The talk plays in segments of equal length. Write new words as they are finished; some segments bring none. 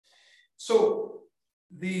So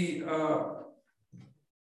the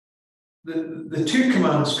two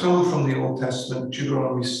commands come from the Old Testament,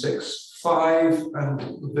 Deuteronomy 6:5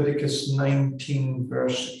 and Leviticus 19,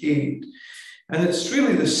 verse 8. And it's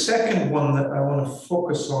really the second one that I want to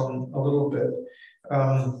focus on a little bit,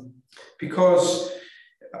 because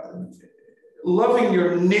loving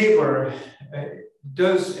your neighbor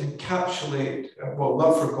does encapsulate, well,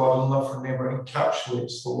 love for God and love for neighbor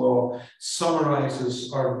encapsulates the law,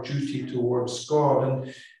 summarizes our duty towards God. And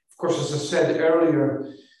of course, as I said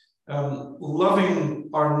earlier, loving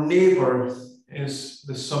our neighbor is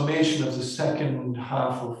the summation of the second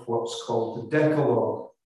half of what's called the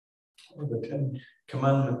Decalogue, or the 10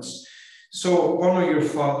 Commandments. So honor your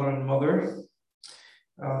father and mother.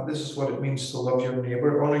 This is what it means to love your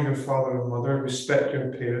neighbor. Honor your father and mother, respect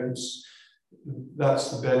your parents.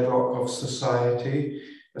 That's the bedrock of society,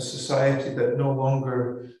 a society that no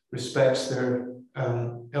longer respects their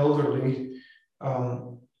elderly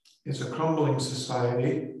is a crumbling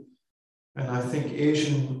society. And I think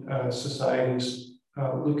Asian societies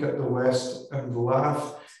look at the West and laugh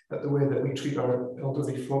at the way that we treat our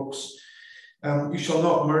elderly folks. You shall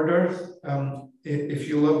not murder. If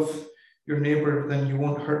you love your neighbor, then you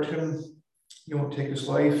won't hurt him. You won't take his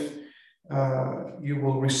life. You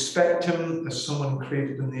will respect him as someone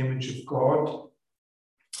created in the image of God.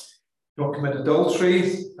 Don't commit adultery.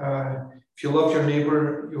 If you love your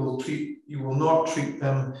neighbor, you will not treat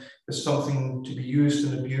them as something to be used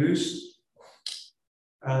and abused.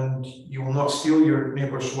 And you will not steal your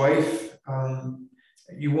neighbor's wife.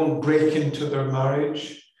 You won't break into their marriage.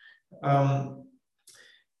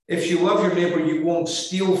 If you love your neighbor, you won't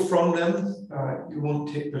steal from them. You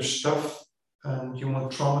won't take their stuff. And you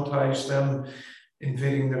won't traumatize them,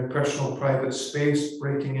 invading their personal private space,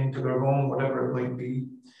 breaking into their home, whatever it might be.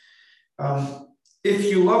 If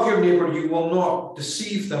you love your neighbor, you will not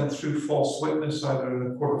deceive them through false witness, either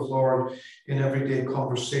in a court of law or in everyday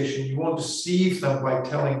conversation. You won't deceive them by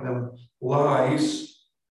telling them lies.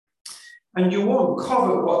 And you won't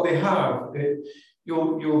covet what they have.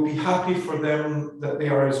 You'll be happy for them that they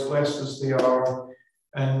are as blessed as they are,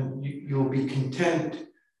 and you'll be content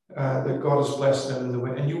that God has blessed them in the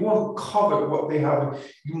way. And you won't covet what they have.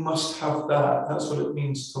 You must have that. That's what it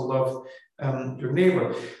means to love your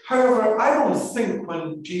neighbor. However, I don't think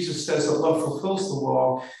when Jesus says that love fulfills the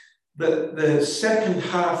law, that the second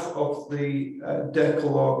half of the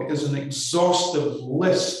Decalogue is an exhaustive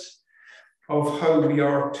list of how we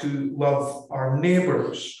are to love our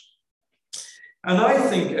neighbors. And I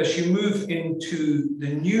think as you move into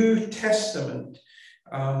the New Testament,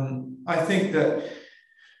 I think that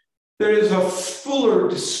there is a fuller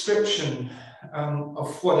description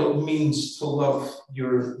of what it means to love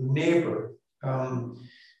your neighbor.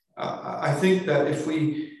 I think that if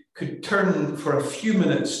we could turn for a few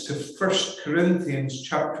minutes to 1 Corinthians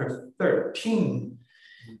chapter 13,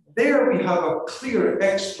 there we have a clear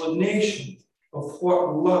explanation of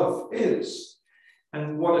what love is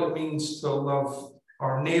and what it means to love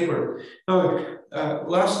our neighbor. Now,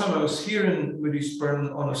 last time I was here in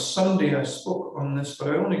Moodiesburn on a Sunday, I spoke on this, but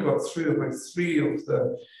I only got through about 3 of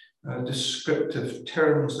the descriptive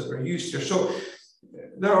terms that are used here. So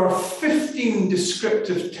there are 15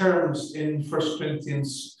 descriptive terms in 1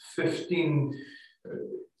 Corinthians 15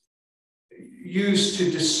 used to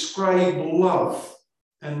describe love.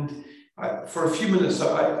 And for a few minutes,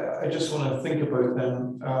 I just want to think about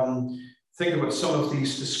them. Think about some of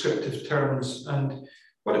these descriptive terms and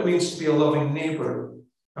what it means to be a loving neighbor.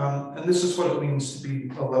 And this is what it means to be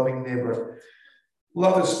a loving neighbor.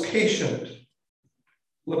 Love is patient.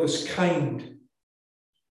 Love is kind.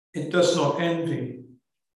 It does not envy.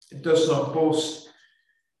 It does not boast.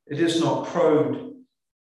 It is not proud.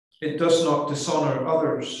 It does not dishonor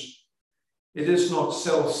others. It is not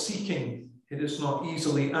self-seeking. It is not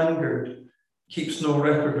easily angered. Keeps no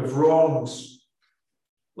record of wrongs.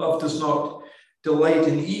 Love does not delight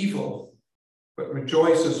in evil, but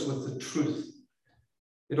rejoices with the truth.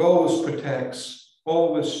 It always protects,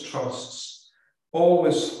 always trusts,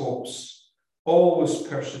 always hopes, always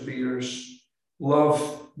perseveres. Love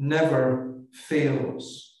never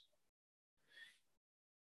fails.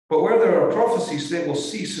 But where there are prophecies, they will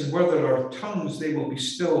cease, and where there are tongues, they will be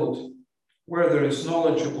stilled. Where there is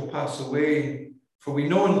knowledge, it will pass away. For we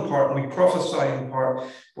know in part and we prophesy in part,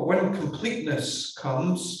 but when completeness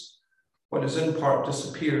comes, what is in part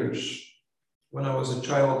disappears. When I was a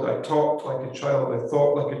child, I talked like a child, I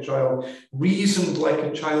thought like a child, reasoned like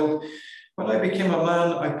a child. When I became a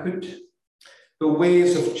man, I put the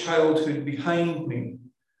ways of childhood behind me.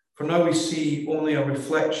 For now we see only a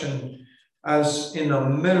reflection as in a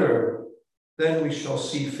mirror. Then we shall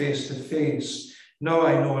see face to face. Now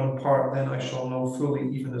I know in part, then I shall know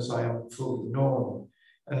fully, even as I am fully known.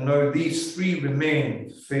 And now these three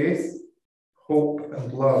remain: faith, hope,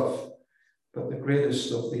 and love. But the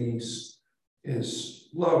greatest of these is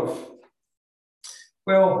love.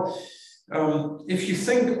 Well, if you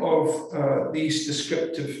think of these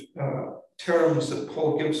descriptive terms that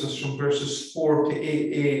Paul gives us from verses 4 to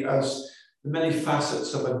 8a as the many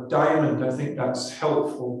facets of a diamond, I think that's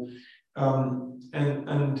helpful.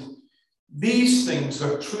 And these things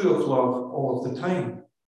are true of love all of the time.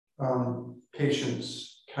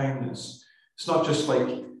 Patience, kindness. It's not just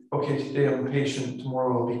like, okay, today I'm patient,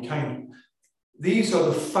 tomorrow I'll be kind. These are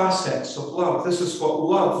the facets of love. This is what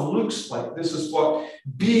love looks like. This is what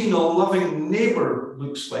being a loving neighbor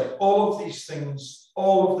looks like. All of these things,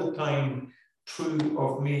 all of the time, true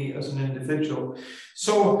of me as an individual.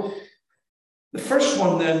 So the first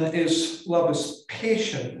one then is love is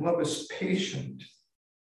patient. Love is patient.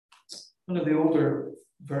 One of the older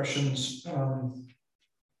versions of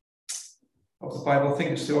the Bible, I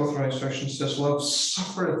think it's the Authorized Version, says love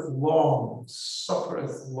suffereth long,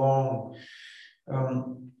 suffereth long.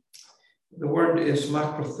 The word is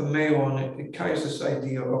makrothemeo, and it carries this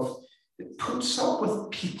idea of it puts up with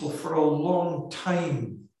people for a long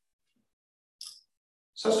time.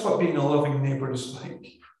 So that's what being a loving neighbor is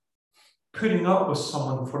like. Putting up with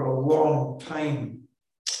someone for a long time.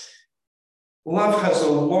 Love has a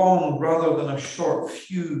long rather than a short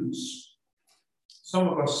fuse. Some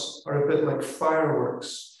of us are a bit like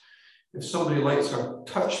fireworks. If somebody lights our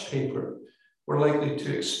touch paper, we're likely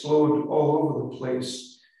to explode all over the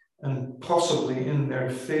place and possibly in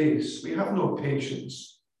their face. We have no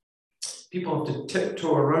patience. People have to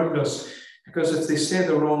tiptoe around us because if they say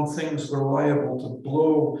the wrong things, we're liable to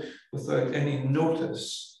blow without any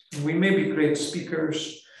notice. And we may be great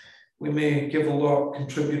speakers. We may give a lot,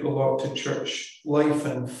 contribute a lot to church life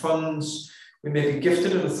and funds. We may be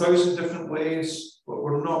gifted in 1,000 different ways, but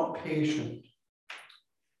we're not patient.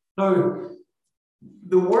 Now,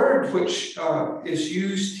 the word which is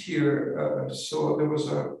used here, so there was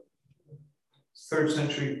a 3rd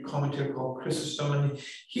century commentator called Chrysostom, and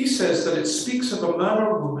he says that it speaks of a man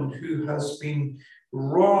or woman who has been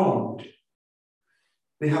wronged.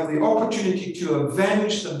 They have the opportunity to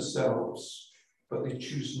avenge themselves, but they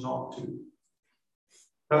choose not to.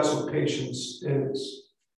 That's what patience is.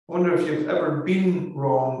 I wonder if you've ever been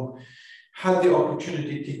wrong, had the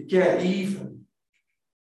opportunity to get even,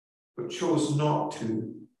 but chose not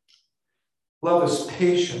to. Love is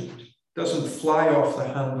patient, doesn't fly off the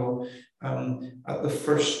handle at the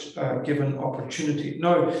first given opportunity.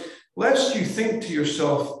 Now, lest you think to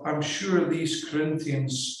yourself, I'm sure these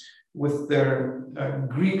Corinthians, with their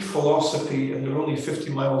Greek philosophy, and they're only 50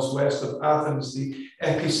 miles west of Athens, the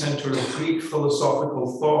epicenter of Greek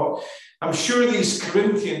philosophical thought, I'm sure these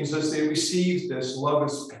Corinthians, as they received this, love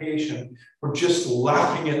is patient, were just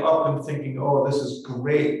lapping it up and thinking, oh, this is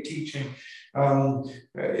great teaching.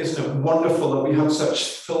 Isn't it wonderful that we have such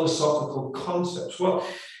philosophical concepts? Well,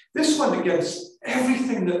 this went against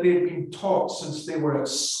everything that they'd been taught since they were at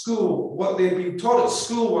school. What they'd been taught at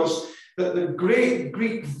school was that the great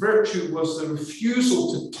Greek virtue was the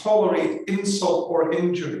refusal to tolerate insult or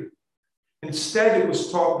injury. Instead, it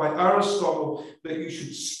was taught by Aristotle that you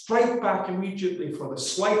should strike back immediately for the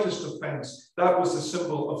slightest offense. That was the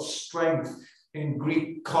symbol of strength in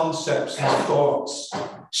Greek concepts and thoughts.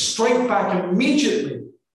 Strike back immediately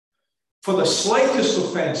for the slightest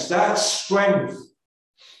offense. That's strength.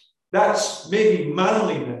 That's maybe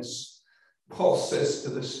manliness. Paul says to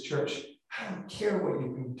this church, I don't care what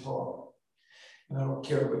you've been taught. And I don't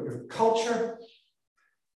care about your culture.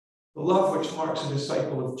 The love which marks a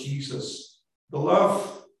disciple of Jesus, the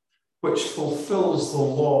love which fulfills the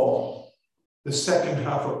law, the second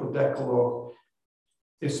half of the Decalogue,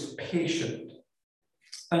 is patient.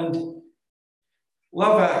 And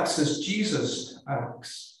love acts as Jesus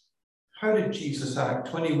acts. How did Jesus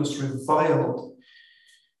act when he was reviled?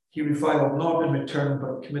 He reviled not in return,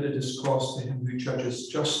 but committed his cause to him who judges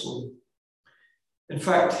justly. In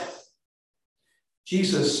fact,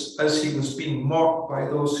 Jesus, as he was being mocked by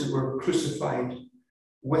those who were crucified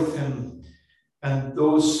with him and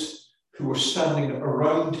those who were standing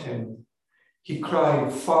around him, he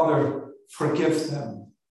cried, Father, forgive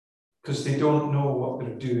them, because they don't know what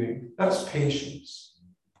they're doing. That's patience.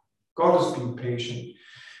 God has been patient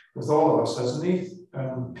with all of us, hasn't he?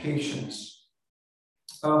 Patience.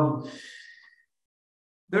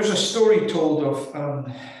 There's a story told of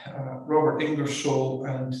Robert Ingersoll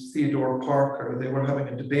and Theodore Parker. They were having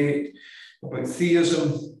a debate about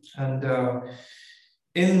theism, and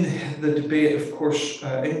in the debate, of course,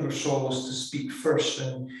 Ingersoll was to speak first,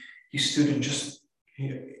 and he stood and just,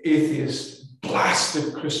 atheist,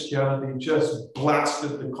 blasted Christianity, just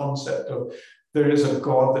blasted the concept of there is a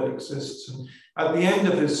God that exists. And at the end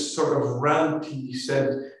of his sort of rant, he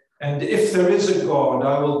said, and if there is a God,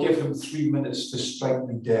 I will give him 3 minutes to strike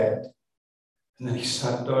me dead. And then he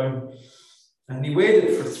sat down and he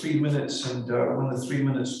waited for 3 minutes. And when the 3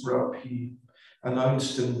 minutes were up, he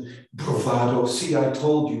announced in bravado, see, I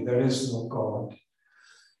told you there is no God.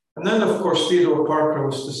 And then, of course, Theodore Parker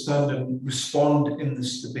was to stand and respond in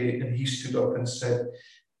this debate. And he stood up and said,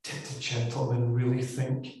 did the gentleman really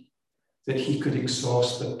think that he could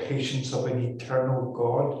exhaust the patience of an eternal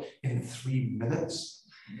God in 3 minutes?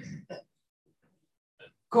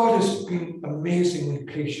 God has been amazingly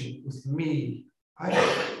patient with me.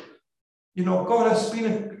 God has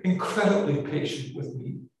been incredibly patient with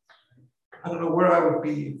me. I don't know where I would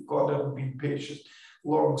be if God hadn't been patient,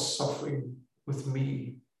 long-suffering with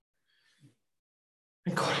me.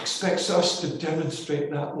 And God expects us to demonstrate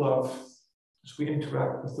that love as we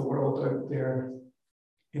interact with the world out there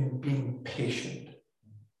in being patient.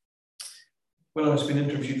 When I was being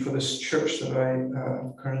interviewed for this church that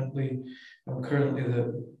I'm currently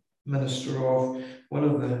the minister of, one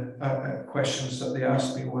of the questions that they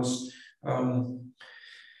asked me was,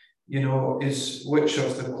 is which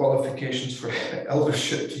of the qualifications for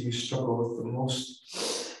eldership do you struggle with the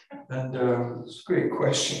most? And it's a great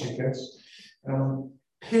question, I guess.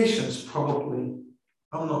 Patience, probably.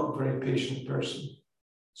 I'm not a very patient person,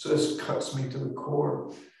 so this cuts me to the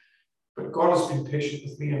core. But God has been patient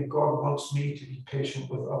with me, and God wants me to be patient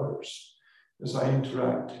with others as I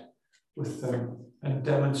interact with them and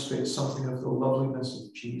demonstrate something of the loveliness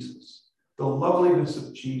of Jesus. The loveliness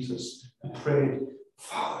of Jesus. I prayed,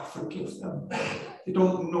 Father, forgive them. They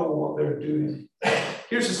don't know what they're doing.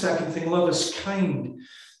 Here's the second thing. Love is kind.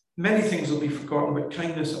 Many things will be forgotten, but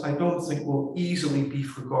kindness, I don't think, will easily be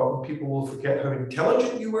forgotten. People will forget how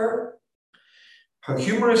intelligent you were, how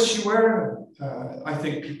humorous you were. I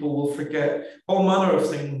think people will forget all manner of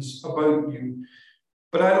things about you.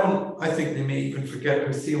 But I think they may even forget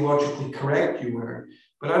how theologically correct you were.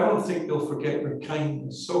 But I don't think they'll forget your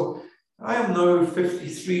kindness. So I am now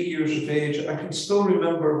 53 years of age. I can still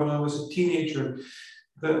remember when I was a teenager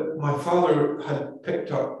that my father had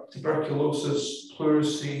picked up tuberculosis,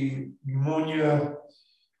 pleurisy, pneumonia,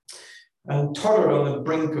 and tottered on the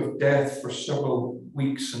brink of death for several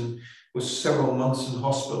weeks and was several months in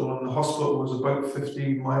hospital. And the hospital was about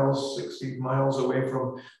 50 miles, 60 miles away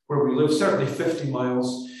from where we lived, certainly 50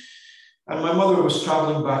 miles. And my mother was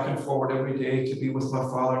traveling back and forward every day to be with my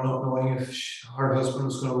father, not knowing if her husband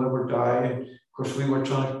was going to live or die. And of course, we were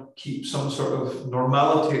trying to keep some sort of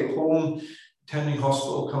normality at home, attending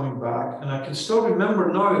hospital, coming back. And I can still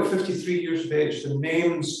remember now at 53 years of age, the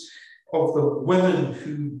names of the women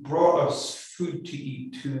who brought us food to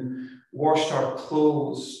eat, who washed our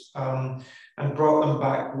clothes and brought them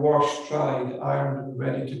back washed, dried, ironed, and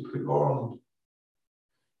ready to put on.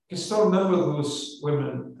 I can still remember those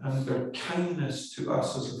women and their kindness to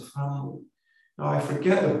us as a family. Now, I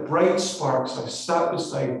forget the bright sparks I sat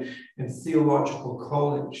beside in theological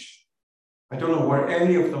college. I don't know where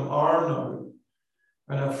any of them are now.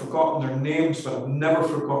 And I've forgotten their names, but I've never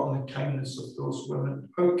forgotten the kindness of those women.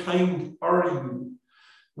 How kind are you?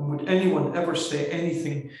 And would anyone ever say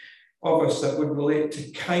anything of us that would relate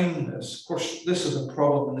to kindness? Of course, this is a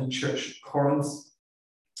problem in the church at Corinth.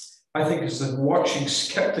 I think as the watching,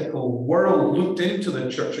 skeptical world looked into the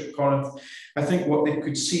church at Corinth, I think what they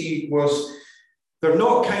could see was they're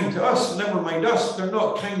not kind to us, never mind us, they're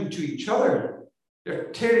not kind to each other.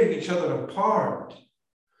 They're tearing each other apart.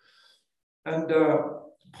 And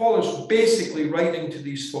Paul is basically writing to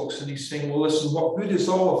these folks and he's saying, well, listen, what good is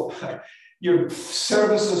all of that? Your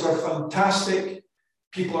services are fantastic.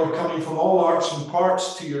 People are coming from all arts and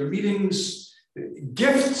parts to your meetings.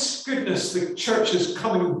 Gifts, goodness, the church is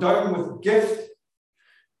coming down with gift.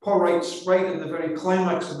 Paul writes right in the very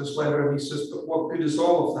climax of this letter, and he says, but what good is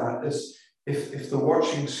all of that? Is if the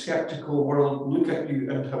watching, skeptical world look at you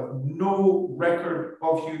and have no record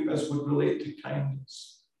of you as would relate to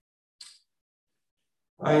kindness.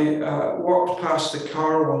 I walked past a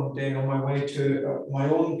car one day on my way to my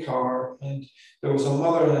own car, and there was a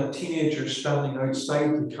mother and a teenager standing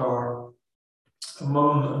outside the car, a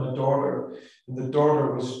mum and a daughter, and the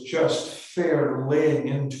daughter was just fair laying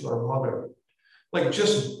into her mother, like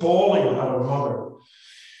just bawling at her mother.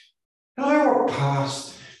 And I walked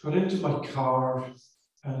past, got into my car,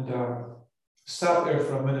 and sat there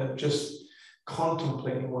for a minute, just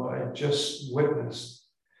contemplating what I had just witnessed.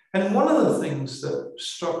 And one of the things that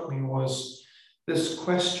struck me was this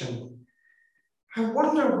question. I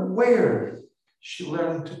wonder where she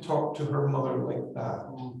learned to talk to her mother like that.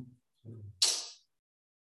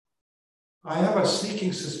 I have a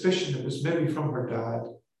sneaking suspicion it was maybe from her dad.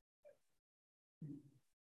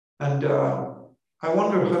 And I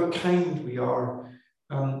wonder how kind we are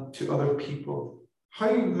to other people.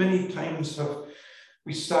 How many times have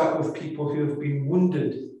we sat with people who have been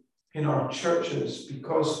wounded in our churches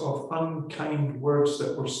because of unkind words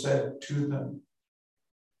that were said to them?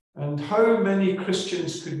 And how many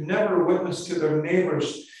Christians could never witness to their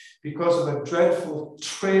neighbours because of a dreadful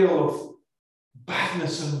trail of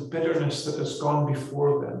badness and bitterness that has gone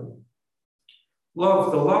before them?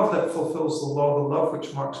 Love, the love that fulfills the law, the love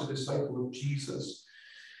which marks a disciple of Jesus,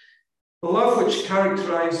 the love which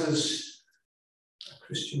characterizes a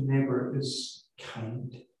Christian neighbour is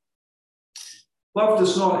kind. Love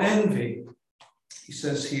does not envy. He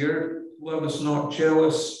says here, love is not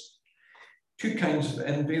jealous. Two kinds of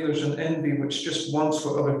envy. There's an envy which just wants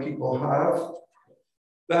what other people have.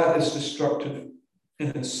 That is destructive in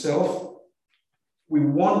itself. We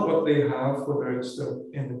want what they have, whether it's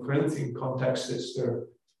in the Corinthian context, it's their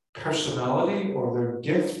personality or their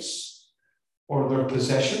gifts or their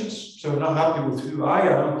possessions. So I'm not happy with who I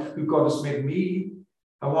am, who God has made me.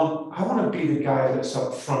 I want to be the guy that's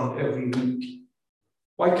up front every week.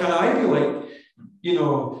 Why can't I be like,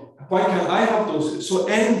 why can't I have those? So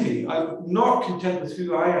envy, I'm not content with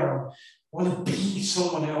who I am. I want to be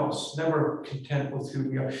someone else, never content with who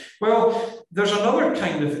we are. Well, there's another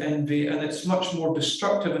kind of envy, and it's much more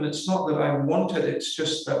destructive, and it's not that I want it, it's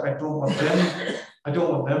just that I don't want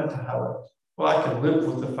them to have it. Well, I can live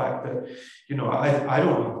with the fact that, I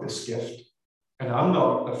don't have this gift, and I'm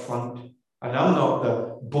not at the front, and I'm not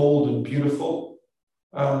the bold and beautiful.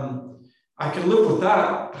 I can live with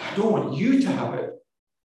that, but I don't want you to have it.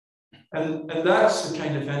 And that's the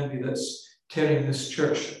kind of envy that's tearing this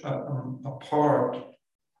church apart.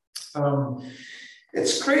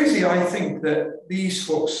 It's crazy, I think, that these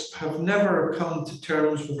folks have never come to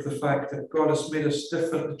terms with the fact that God has made us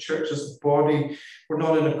different. The church is a body. We're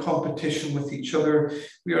not in a competition with each other.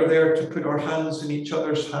 We are there to put our hands in each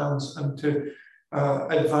other's hands and to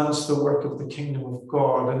advance the work of the kingdom of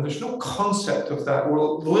God. And there's no concept of that,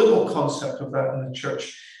 or little concept of that in the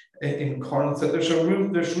church in Corinth. That there's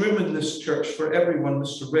room in this church for everyone,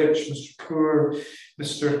 Mr. Rich, Mr. Poor,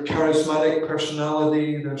 Mr. Charismatic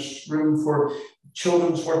personality. There's room for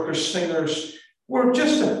children's workers, singers. We're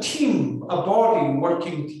just a team, a body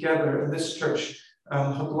working together. And this church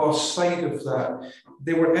had lost sight of that.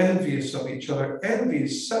 They were envious of each other. Envy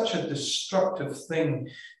is such a destructive thing.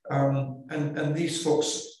 And these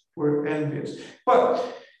folks were envious. But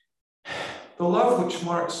the love which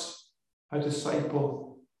marks a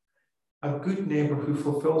disciple, a good neighbor who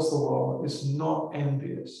fulfills the law, is not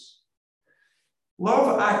envious.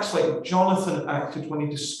 Love acts like Jonathan acted when he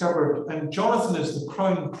discovered, and Jonathan is the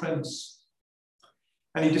crown prince,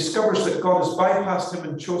 and he discovers that God has bypassed him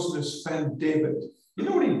and chosen his friend David. You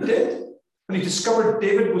know what he did? When he discovered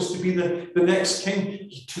David was to be the next king,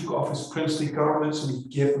 he took off his princely garments and he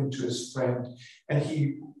gave them to his friend. And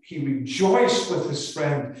he rejoiced with his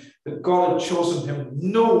friend that God had chosen him.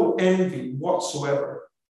 No envy whatsoever.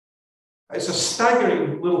 It's a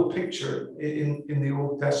staggering little picture in the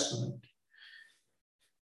Old Testament.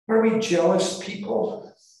 Are we jealous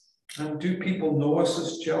people? And do people know us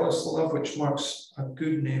as jealous? The love which marks a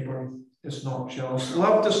good neighbor is not jealous.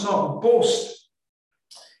 Love does not boast.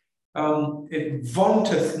 It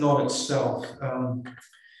vaunteth not itself.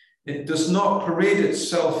 It does not parade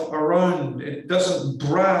itself around. It doesn't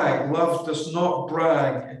brag. Love does not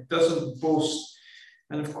brag. It doesn't boast.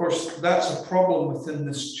 And of course, that's a problem within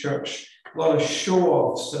this church. A lot of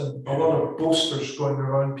show-offs and a lot of boasters going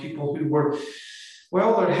around, people who were,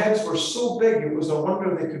 well, their heads were so big, it was a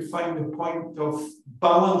wonder they could find the point of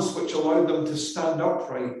balance which allowed them to stand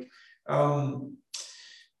upright.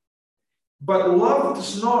 But love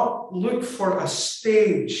does not look for a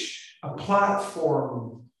stage, a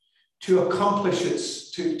platform to accomplish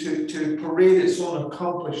to parade its own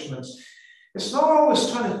accomplishments. It's not always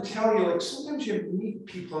trying to tell you, like sometimes you meet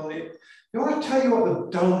people and they want to tell you what they've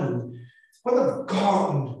done and what they've got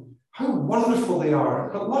and how wonderful they are.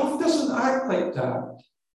 But love doesn't act like that.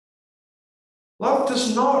 Love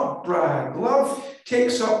does not brag. Love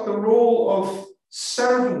takes up the role of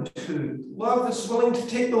servanthood. Love is willing to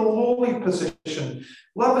take the lowly position.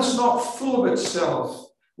 Love is not full of itself.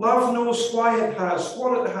 Love knows why it has,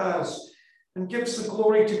 what it has, and gives the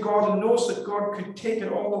glory to God and knows that God could take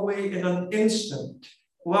it all away in an instant.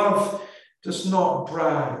 Love does not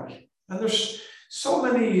brag. And there's so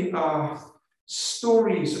many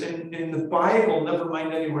stories in the Bible, never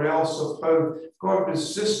mind anywhere else, of how God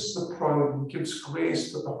resists the proud and gives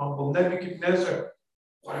grace to the humble. Nebuchadnezzar,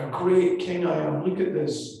 what a great king I am. Look at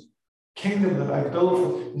this. kingdom that I build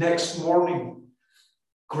for next morning,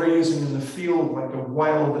 grazing in the field like a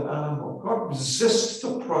wild animal. God resists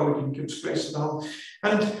the proud and gives grace to the humble.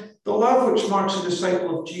 And the love which marks a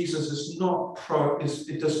disciple of Jesus is not proud.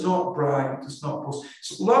 It does not brag. It does not boast.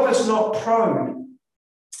 So love is not proud.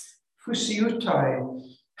 Fusiutai,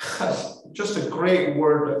 just a great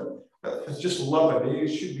word. I just love it. It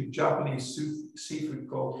should be Japanese seafood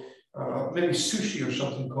called, maybe sushi or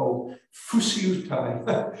something called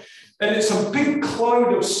fusiutai. And it's a big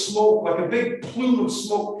cloud of smoke, like a big plume of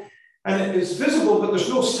smoke. And it is visible, but there's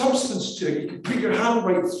no substance to it. You can put your hand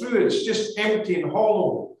right through it. It's just empty and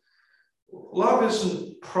hollow. Love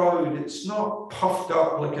isn't proud. It's not puffed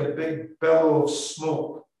up like a big bellow of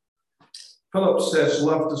smoke. Philip says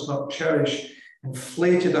love does not cherish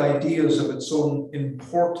inflated ideas of its own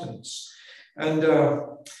importance. And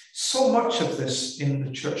so much of this in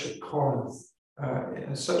the church at Corinth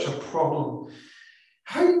is such a problem.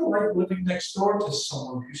 How do you like living next door to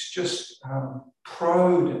someone who's just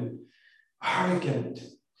proud and arrogant?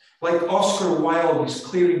 Like Oscar Wilde, he's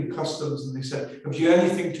clearing customs, and they said, have you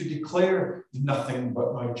anything to declare? Nothing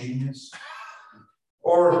but my genius.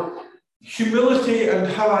 Or Humility and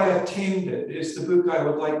How I Attained It is the book I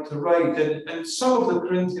would like to write. And some of the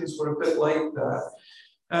Corinthians were a bit like that.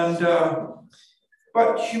 And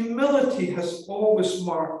but humility has always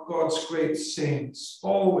marked God's great saints,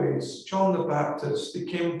 always. John the Baptist, they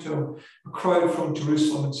came to him, a crowd from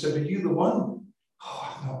Jerusalem, and said, are you the one?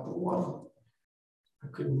 Oh, I'm not the one.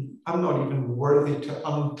 I'm not even worthy to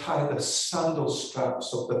untie the sandal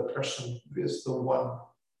straps of the person who is the one.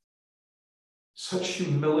 Such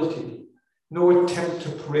humility. No attempt to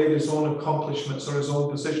parade his own accomplishments or his own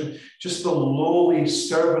position. Just the lowly,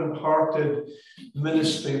 servant-hearted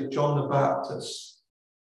ministry of John the Baptist.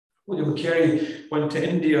 William Carey went to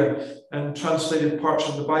India and translated parts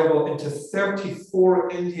of the Bible into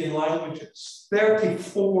 34 Indian languages.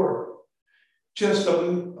 34. Just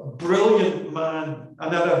a brilliant man.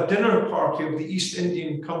 And at a dinner party of the East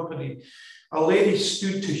Indian Company, a lady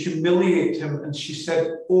stood to humiliate him, and she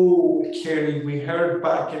said, oh, Carey, we heard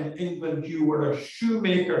back in England you were a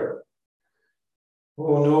shoemaker.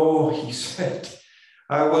 Oh, no, he said,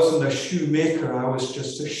 I wasn't a shoemaker, I was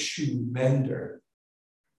just a shoe mender.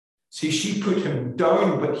 See, she put him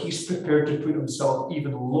down, but he's prepared to put himself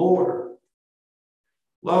even lower.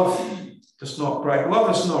 Love does not brag. Love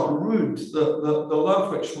is not rude. The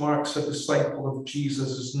love which marks a disciple of Jesus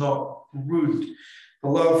is not rude. The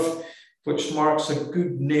love which marks a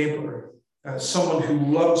good neighbor, someone who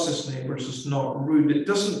loves his neighbors, is not rude. It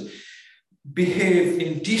doesn't behave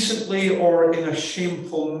indecently or in a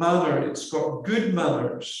shameful manner. It's got good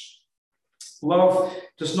manners. Love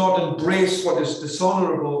does not embrace what is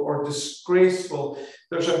dishonorable or disgraceful.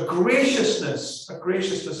 There's a graciousness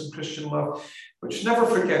in Christian love, which never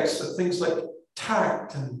forgets that things like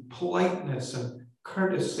tact and politeness and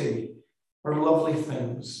courtesy are lovely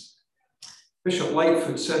things. Bishop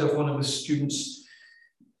Lightfoot said of one of his students,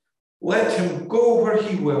 let him go where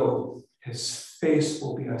he will, his face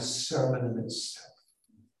will be a sermon in itself.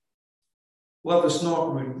 Love is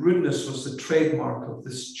not rude. Rudeness was the trademark of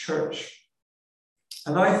this church.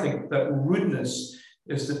 And I think that rudeness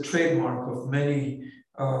is the trademark of many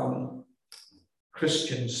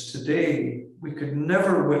Christians today. We could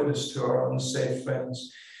never witness to our unsafe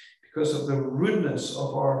friends because of the rudeness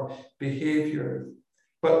of our behavior.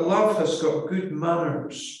 But love has got good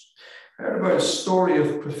manners. I heard about a story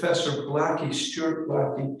of Professor Blackie, Stuart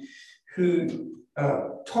Blackie, who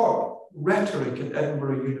taught rhetoric at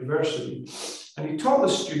Edinburgh University. And he taught the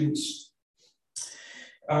students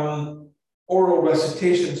oral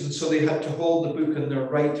recitations, and so they had to hold the book in their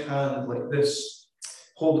right hand like this,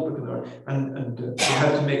 hold the book in their, and they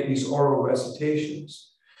had to make these oral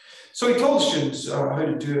recitations. So he told the students how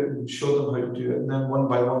to do it and showed them how to do it, and then one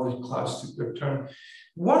by one the class took their turn.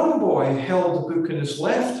 One boy held the book in his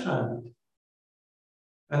left hand,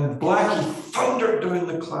 and Blackie thundered down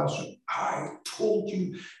the classroom, I told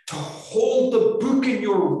you to hold the book in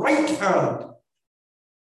your right hand.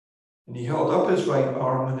 And he held up his right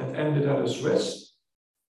arm, and it ended at his wrist.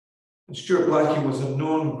 And Stuart Blackie was a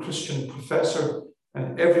known Christian professor,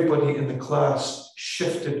 and everybody in the class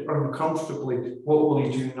shifted uncomfortably. What will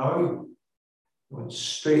he do now? He went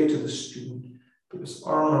straight to the student, put his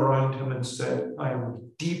arm around him and said, I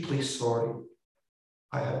am deeply sorry.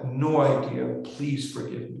 I had no idea. Please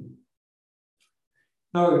forgive me.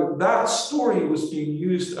 Now, that story was being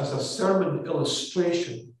used as a sermon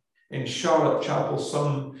illustration in Charlotte Chapel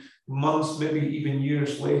some months, maybe even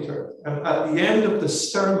years later. And at the end of the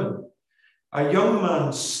sermon, a young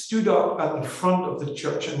man stood up at the front of the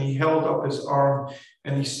church and he held up his arm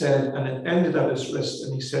And he said, and it ended at his wrist,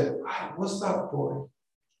 and he said, "I was that boy."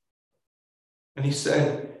 And he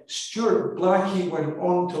said, "Stuart Blackie went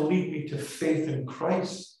on to lead me to faith in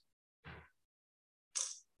Christ.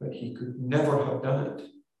 But he could never have done it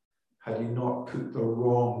had he not put the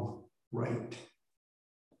wrong right."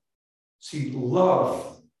 See,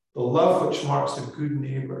 love, the love which marks a good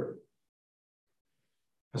neighbor,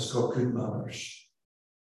 has got good manners.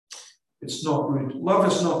 It's not rude. Love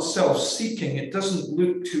is not self-seeking. It doesn't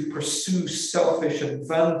look to pursue selfish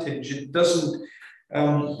advantage. It doesn't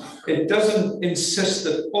insist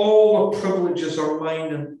that all the privileges are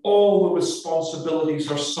mine and all the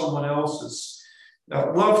responsibilities are someone else's.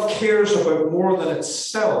 Love cares about more than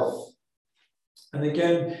itself. And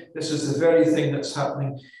again, this is the very thing that's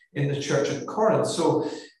happening in the church at Corinth. So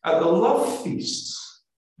at the love feasts,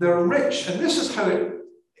 they're rich, and this is how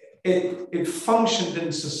it functioned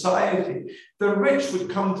in society. The rich would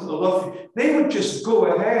come to the love feast. They would just go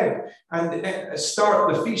ahead and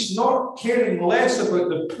start the feast, not caring less about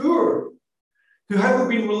the poor who hadn't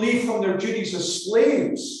been relieved from their duties as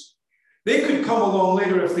slaves. They could come along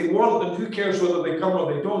later if they want, and who cares whether they come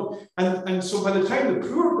or they don't. And so by the time the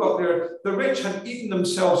poor got there, the rich had eaten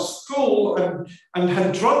themselves full and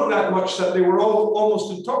had drunk that much that they were all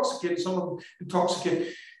almost intoxicated, some of them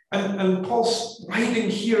intoxicated. And Paul's writing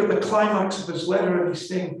here at the climax of his letter, and he's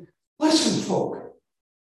saying, listen, folk,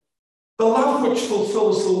 the love which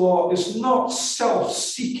fulfills the law is not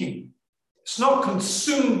self-seeking. It's not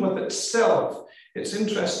consumed with itself. It's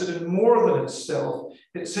interested in more than itself.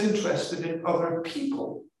 It's interested in other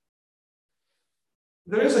people.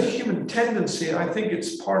 There is a human tendency, I think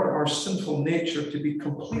it's part of our sinful nature, to be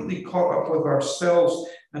completely caught up with ourselves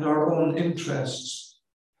and our own interests.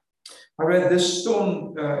 I read this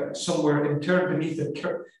stone somewhere interred beneath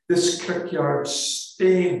this kirkyard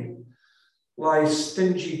stane lies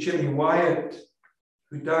stingy Jimmy Wyatt,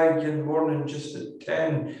 who died in morning just at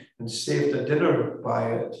 10 and saved a dinner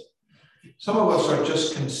by it. Some of us are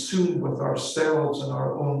just consumed with ourselves and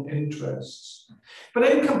our own interests. But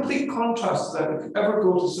in complete contrast to that, if you ever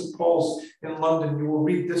go to St. Paul's in London, you will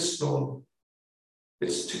read this stone.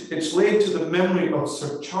 It's laid to the memory of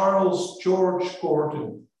Sir Charles George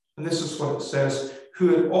Gordon. And this is what it says: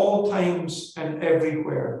 who at all times and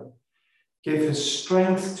everywhere gave his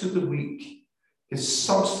strength to the weak, his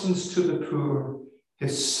substance to the poor,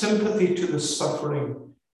 his sympathy to the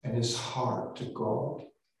suffering, and his heart to God.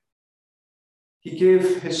 He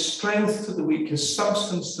gave his strength to the weak, his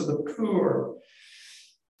substance to the poor,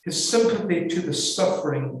 his sympathy to the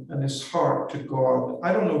suffering, and his heart to God.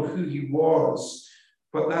 I don't know who he was,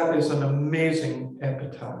 but that is an amazing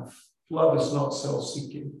epitaph. Love is not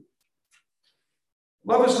self-seeking.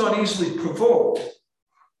 Love is not easily provoked.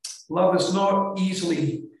 Love is not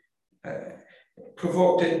easily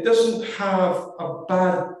provoked. It doesn't have a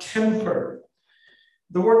bad temper.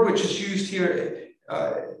 The word which is used here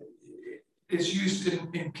is used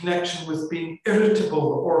in connection with being irritable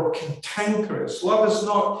or cantankerous. Love is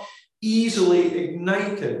not easily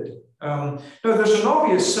ignited. Now, there's an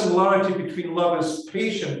obvious similarity between love is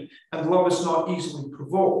patient and love is not easily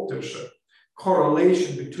provoked. There's a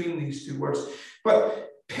correlation between these two words. But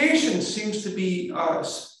patience seems to be,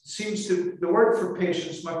 the word for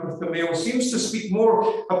patience, macrothumeo, seems to speak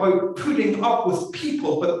more about putting up with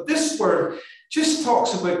people. But this word just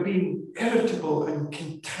talks about being irritable and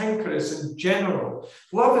cantankerous in general.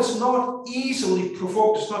 Love is not easily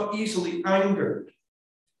provoked. It's not easily angered.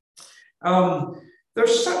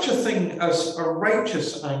 There's such a thing as a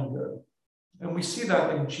righteous anger. And we see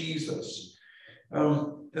that in Jesus.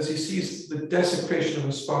 As he sees the desecration of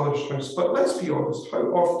his Father's house. But let's be honest, how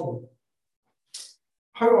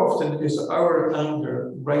often is our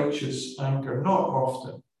anger righteous anger? Not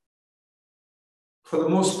often. For the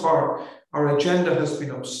most part, our agenda has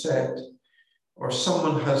been upset, or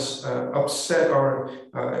someone has upset our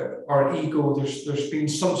ego. There's been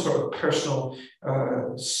some sort of personal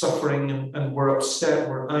suffering, and we're upset,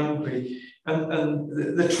 we're angry. And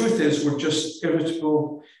the truth is, we're just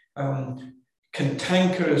irritable,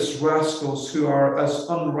 cantankerous rascals who are as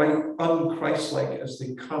unchristlike as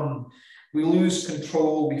they come. We lose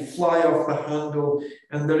control, we fly off the handle,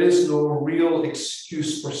 and there is no real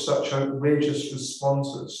excuse for such outrageous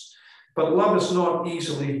responses. But love is not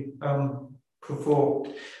easily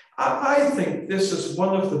provoked. I think this is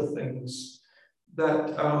one of the things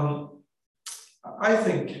that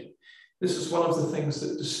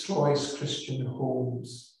destroys Christian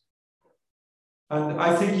homes. And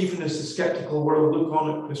I think even as the skeptical world look on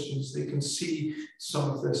at Christians, they can see some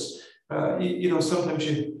of this. Sometimes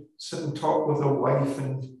you sit and talk with a wife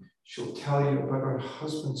and she'll tell you about her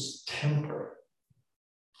husband's temper.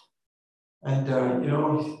 And, you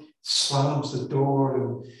know, slams the door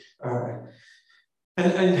and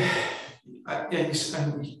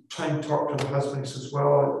you try and talk to the husband. He says,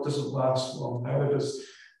 well, it doesn't last long. Neither does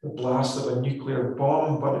the blast of a nuclear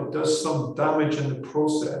bomb, but it does some damage in the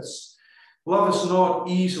process. Love is not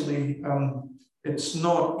easily, it's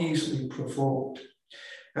not easily provoked.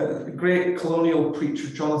 The great colonial preacher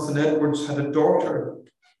Jonathan Edwards had a daughter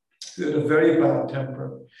who had a very bad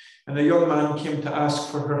temper, and a young man came to ask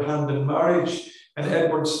for her hand in marriage, and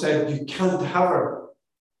Edwards said, you can't have her.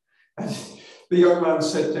 And the young man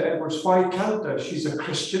said to Edwards, why can't I? She's a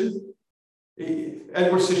Christian.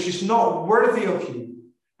 Edwards says, she's not worthy of you.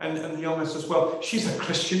 And the young man says, well, she's a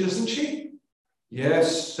Christian, isn't she?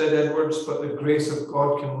 Yes, said Edwards, but the grace of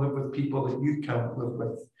God can live with people that you can't live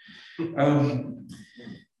with.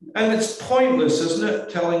 And it's pointless, isn't it,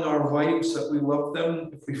 telling our wives that we love them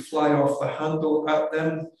if we fly off the handle at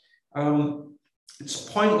them. It's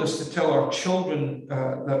pointless to tell our children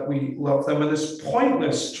that we love them. And it's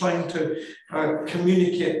pointless trying to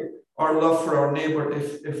communicate our love for our neighbor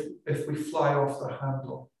if we fly off the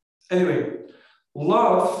handle. Anyway,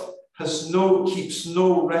 love keeps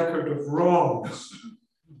no record of wrongs.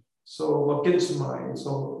 So logizomai is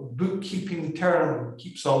a bookkeeping term,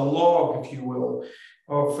 keeps a log, if you will,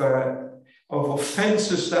 of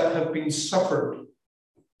offenses that have been suffered.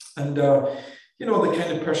 And you know, the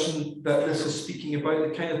kind of person that this is speaking about,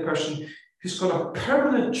 the kind of person who's got a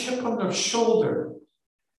permanent chip on their shoulder.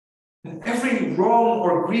 And every wrong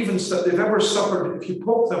or grievance that they've ever suffered, if you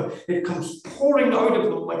poke them, it comes pouring out of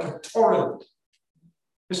them like a torrent.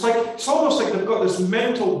 It's almost like they've got this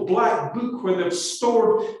mental black book where they've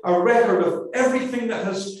stored a record of everything that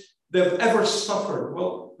they've ever suffered.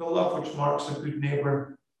 Well, the love which marks a good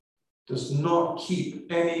neighbor does not keep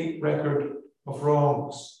any record of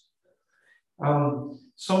wrongs.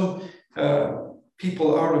 Some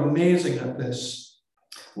people are amazing at this.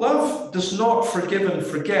 Love does not forgive and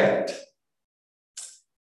forget.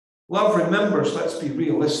 Love remembers, let's be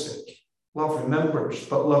realistic. Love remembers,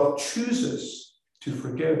 but love chooses to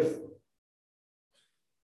forgive.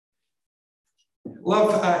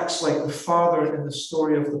 Love acts like the father in the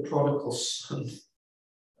story of the prodigal son.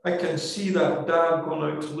 I can see that dad going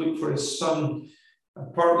out to look for his son,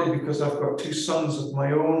 partly because I've got two sons of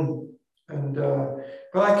my own, but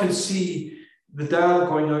I can see the dad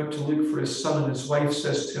going out to look for his son, and his wife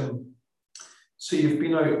says to him, so you've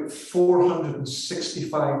been out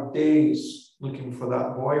 465 days looking for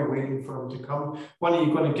that boy, waiting for him to come. When are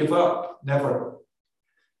you going to give up? Never.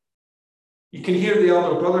 You can hear the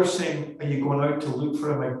elder brother saying, are you going out to look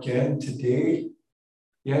for him again today?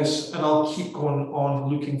 Yes, and I'll keep going on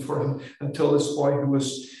looking for him until this boy who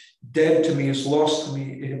was dead to me, is lost to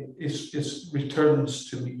me, returns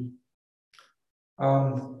to me.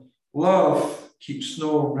 Love keeps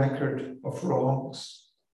no record of wrongs.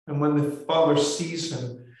 And when the father sees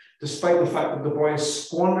him, despite the fact that the boy has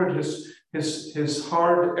squandered his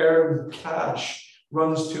hard-earned cash,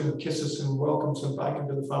 runs to him, kisses him, welcomes him back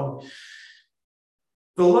into the family.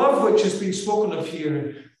 The love which has been spoken of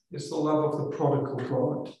here is the love of the prodigal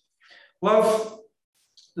God. Love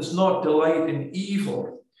does not delight in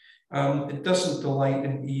evil. It doesn't delight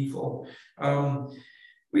in evil.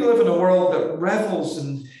 We live in a world that revels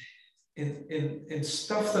in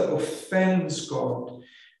stuff that offends God.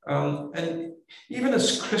 And even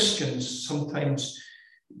as Christians, sometimes,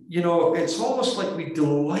 you know, it's almost like we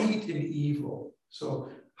delight in evil. So,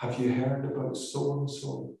 have you heard about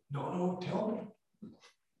so-and-so? No, tell me.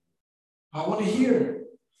 I want to hear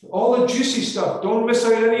all the juicy stuff. Don't miss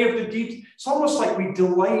out any of the details. It's almost like we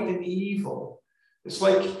delight in evil. It's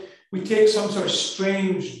like we take some sort of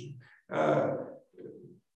strange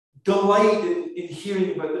delight in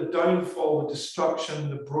hearing about the downfall, the destruction,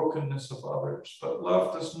 the brokenness of others. But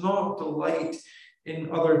love does not delight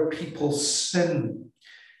in other people's sin.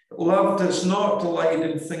 Love does not delight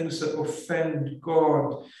in things that offend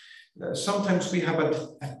God. Sometimes we have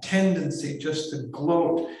a tendency just to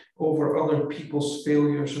gloat over other people's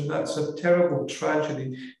failures, and that's a terrible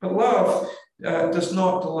tragedy. But love does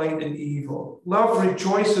not delight in evil. Love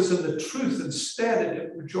rejoices in the truth. Instead,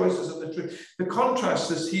 it rejoices in the truth. The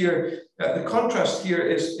contrast is here. The contrast here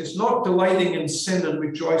is not delighting in sin and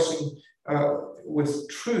rejoicing with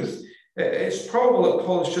truth. It's probable that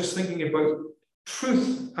Paul is just thinking about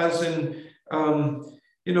truth as in,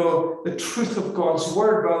 you know, the truth of God's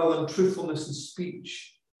word rather than truthfulness in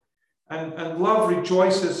speech. And love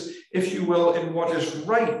rejoices, if you will, in what is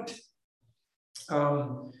right.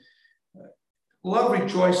 Love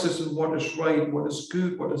rejoices in what is right, what is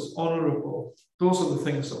good, what is honorable. Those are the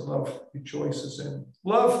things that love rejoices in.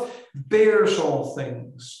 Love bears all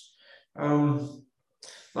things.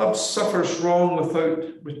 Love suffers wrong without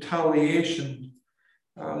retaliation.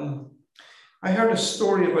 I heard a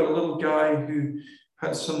story about a little guy who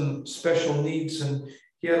had some special needs, and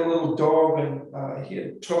he had a little dog, and he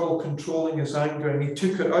had trouble controlling his anger, and he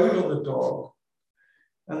took it out on the dog.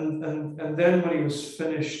 And then when he was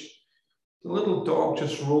finished, the little dog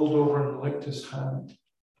just rolled over and licked his hand.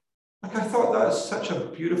 Like, I thought that is such a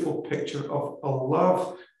beautiful picture of a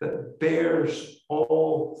love that bears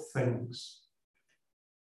all things.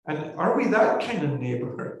 And are we that kind of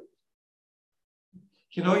neighbor?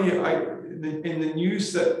 You know, in the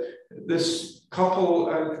news that this couple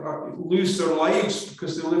lose their lives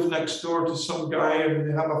because they live next door to some guy and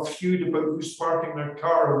they have a feud about who's parking their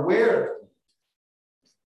car or where.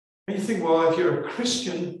 And you think, well, if you're a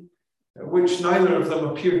Christian, which neither of them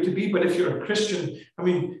appear to be, but if you're a Christian, I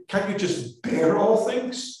mean, can't you just bear all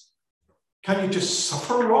things? Can you just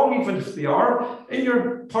suffer wrong, even if they are in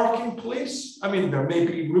your parking place? I mean, there may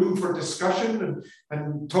be room for discussion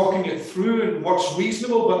and talking it through and what's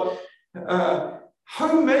reasonable, but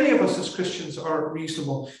how many of us as Christians are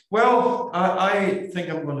reasonable? Well, I think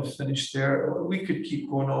I'm going to finish there. We could keep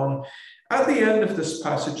going on. At the end of this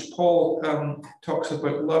passage, Paul talks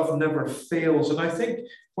about love never fails. And I think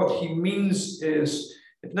what he means is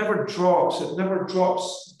it never drops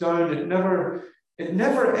down, it never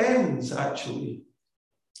ends, actually.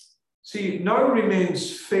 See, now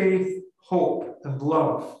remains faith, hope, and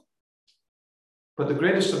love. But the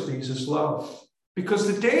greatest of these is love. Because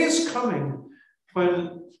the day is coming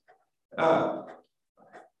when our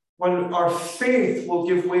faith will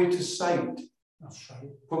give way to sight. That's right.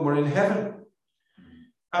 When we're in heaven.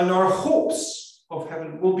 And our hopes of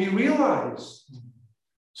heaven will be realized.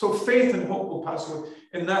 So faith and hope will pass away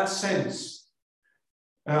in that sense.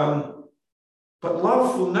 But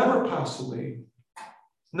love will never pass away.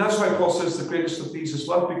 And that's why Paul says the greatest of these is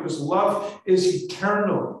love, because love is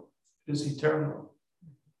eternal. It is eternal.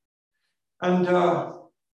 And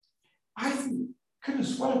I think,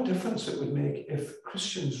 goodness, what a difference it would make if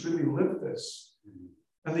Christians really lived this.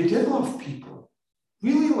 And they did love people,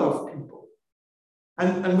 really love people.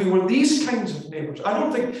 And we were these kinds of neighbors. I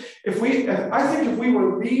think if we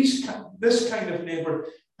were this kind of neighbor,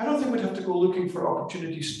 I don't think we'd have to go looking for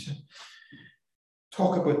opportunities to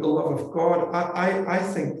talk about the love of God. I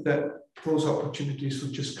think that those opportunities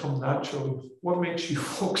would just come naturally. What makes you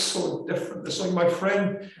folks so different? It's like, my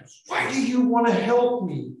friend, why do you want to help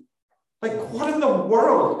me? Like, what in the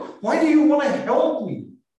world? Why do you want to help me?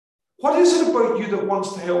 What is it about you that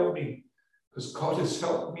wants to help me? Because God has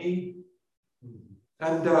helped me.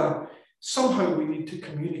 And somehow we need to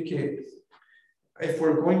communicate. If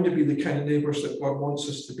we're going to be the kind of neighbors that God wants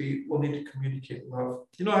us to be, we'll need to communicate love.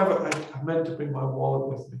 You know, I meant to bring my wallet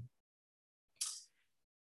with me.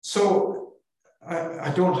 So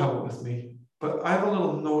I don't have it with me, but I have a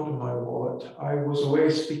little note in my wallet. I was away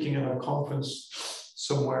speaking in a conference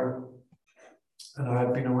somewhere, and I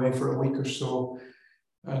had been away for a week or so.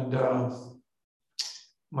 And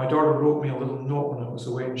my daughter wrote me a little note when I was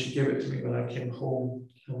away, and she gave it to me when I came home.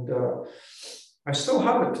 And I still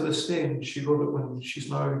have it to this day. And she wrote it when she's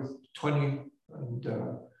now 20 and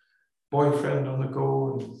boyfriend on the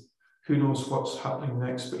go, and who knows what's happening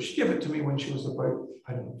next. But she gave it to me when she was about,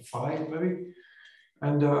 I don't know, 5 maybe.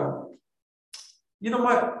 And you know,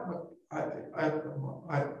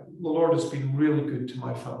 the Lord has been really good to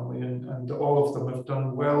my family, and all of them have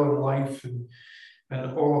done well in life and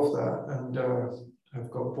all of that. And I've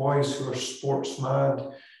got boys who are sports mad,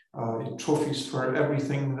 trophies for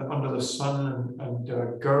everything under the sun, and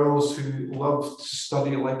girls who love to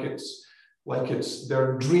study like it's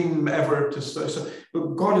their dream ever to study. So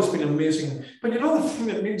God has been amazing. But you know, the thing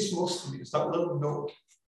that means most to me is that little note.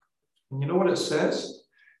 And you know what it says?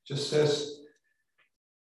 It just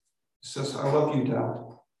says, I love you, Dad.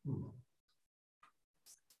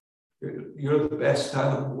 You're the best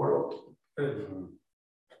dad in the world.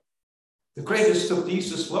 The greatest of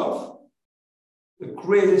these is love. The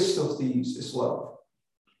greatest of these is love.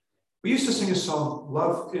 We used to sing a song,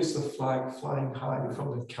 "Love is the flag flying high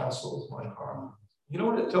from the castle of my heart." You know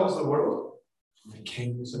what it tells the world? The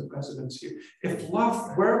king is in residence here. If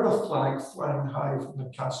love were the flag flying high from the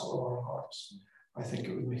castle of our hearts, I think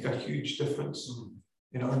it would make a huge difference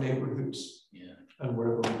in our neighborhoods and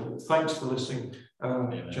wherever we live. Thanks for listening,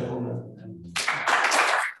 gentlemen.